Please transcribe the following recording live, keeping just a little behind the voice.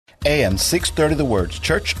AM 630 The Word's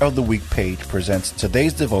Church of the Week page presents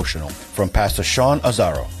today's devotional from Pastor Sean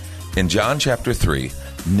Azzaro. In John chapter 3,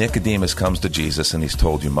 Nicodemus comes to Jesus and he's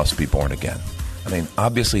told, you must be born again. I mean,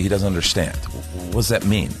 obviously he doesn't understand. What does that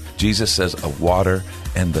mean? Jesus says of water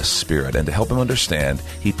and the Spirit. And to help him understand,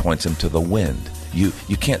 he points him to the wind. You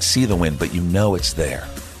can't see the wind, but you know it's there.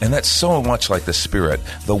 And that's so much like the Spirit.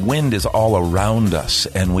 The wind is all around us,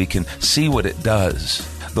 and we can see what it does.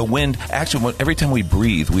 The wind, actually, every time we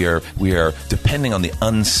breathe, we are depending on the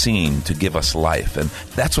unseen to give us life. And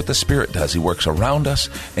that's what the Spirit does. He works around us,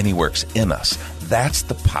 and He works in us. That's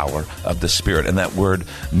the power of the Spirit. And that word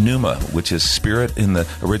pneuma, which is spirit in the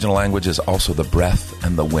original language, is also the breath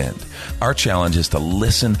and the wind. Our challenge is to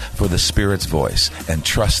listen for the Spirit's voice and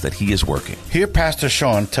trust that He is working. Hear Pastor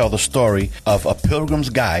Sean tell the story of A Pilgrim's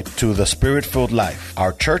Guide to the Spirit-Filled Life,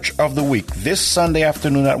 our Church of the Week, this Sunday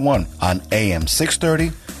afternoon at 1 on AM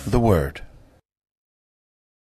 630, The Word.